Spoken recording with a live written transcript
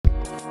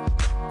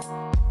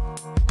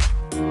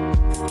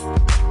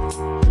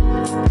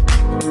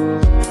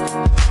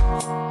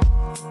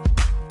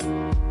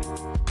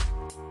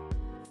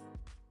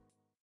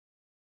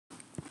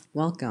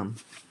Welcome.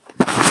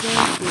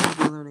 Today we'll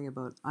be learning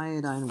about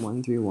iodine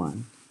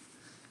 131,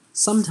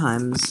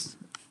 sometimes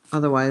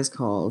otherwise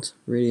called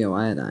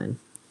radioiodine.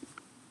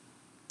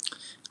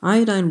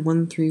 Iodine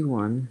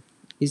 131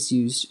 is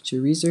used to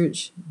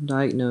research,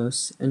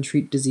 diagnose, and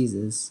treat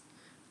diseases,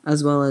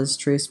 as well as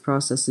trace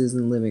processes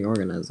in living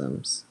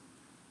organisms.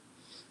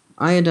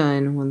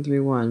 Iodine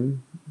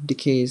 131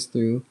 decays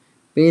through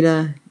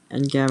beta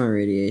and gamma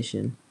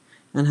radiation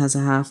and has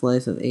a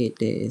half-life of 8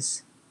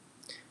 days.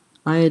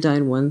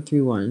 Iodine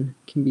 131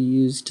 can be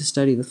used to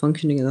study the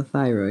functioning of the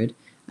thyroid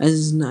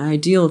as an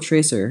ideal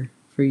tracer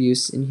for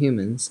use in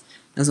humans,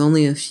 as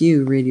only a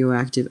few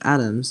radioactive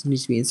atoms need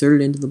to be inserted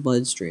into the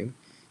bloodstream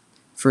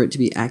for it to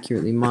be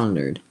accurately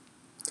monitored.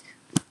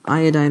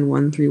 Iodine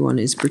 131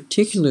 is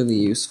particularly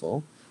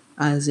useful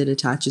as it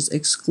attaches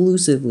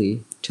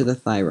exclusively to the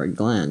thyroid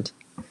gland,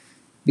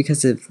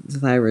 because of the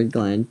thyroid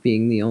gland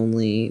being the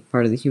only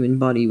part of the human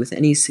body with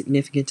any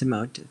significant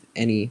amount of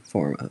any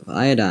form of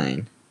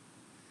iodine.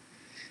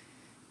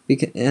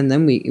 And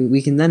then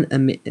we can then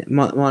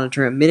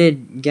monitor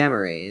emitted gamma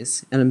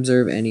rays and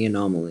observe any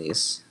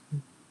anomalies.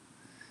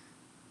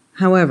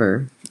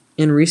 However,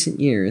 in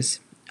recent years,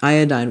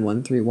 iodine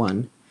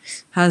 131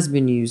 has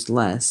been used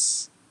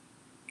less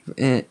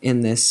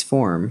in this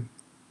form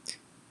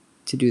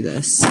to do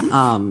this,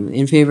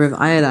 in favor of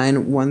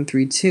iodine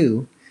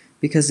 132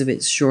 because of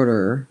its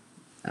shorter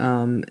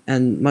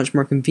and much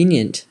more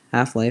convenient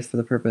half-life for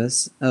the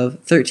purpose of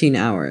 13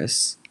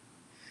 hours.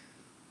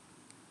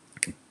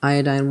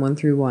 Iodine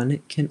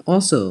 131 can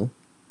also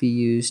be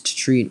used to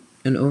treat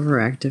an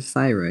overactive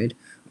thyroid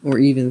or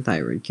even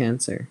thyroid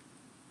cancer.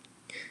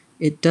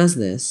 It does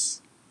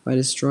this by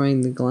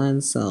destroying the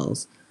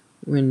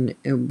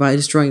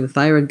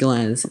thyroid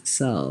gland's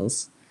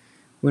cells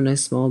when a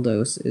small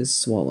dose is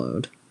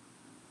swallowed.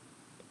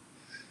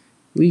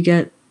 We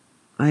get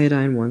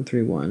iodine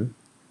 131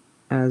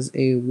 as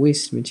a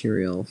waste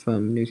material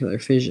from nuclear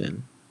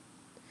fission,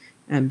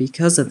 and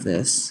because of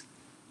this,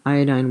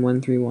 iodine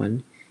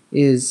 131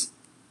 is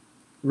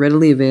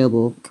readily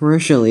available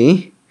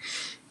commercially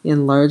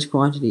in large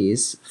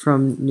quantities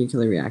from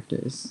nuclear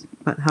reactors.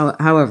 But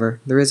however,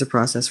 there is a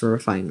process for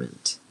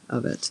refinement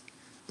of it.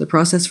 The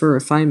process for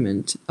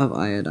refinement of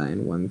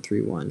iodine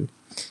 131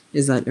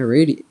 is that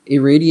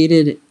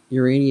irradiated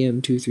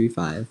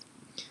uranium-235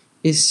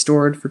 is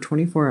stored for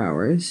 24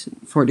 hours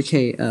for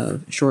decay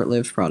of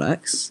short-lived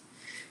products,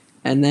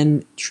 and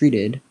then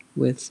treated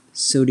with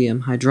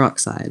sodium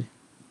hydroxide.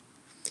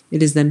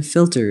 It is then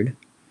filtered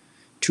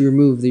to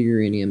remove the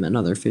uranium and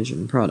other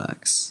fission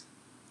products.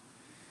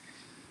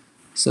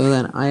 So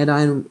then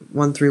iodine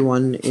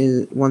 131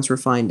 is, once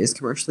refined, is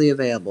commercially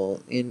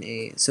available in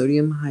a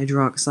sodium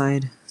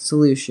hydroxide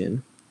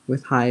solution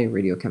with high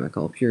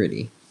radiochemical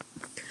purity.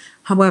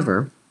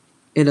 However,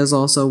 it is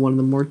also one of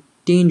the more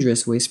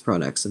dangerous waste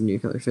products of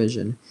nuclear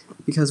fission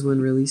because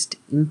when released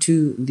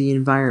into the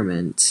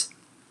environment,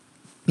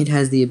 it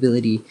has the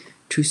ability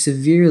to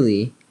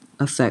severely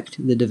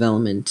affect the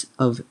development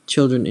of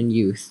children and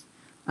youth,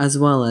 as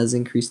well as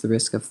increase the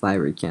risk of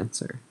thyroid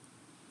cancer.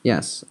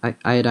 Yes,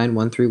 iodine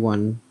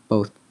 131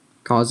 both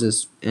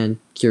causes and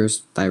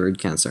cures thyroid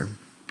cancer.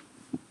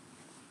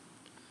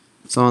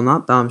 So on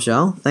that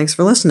bombshell, thanks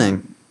for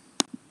listening.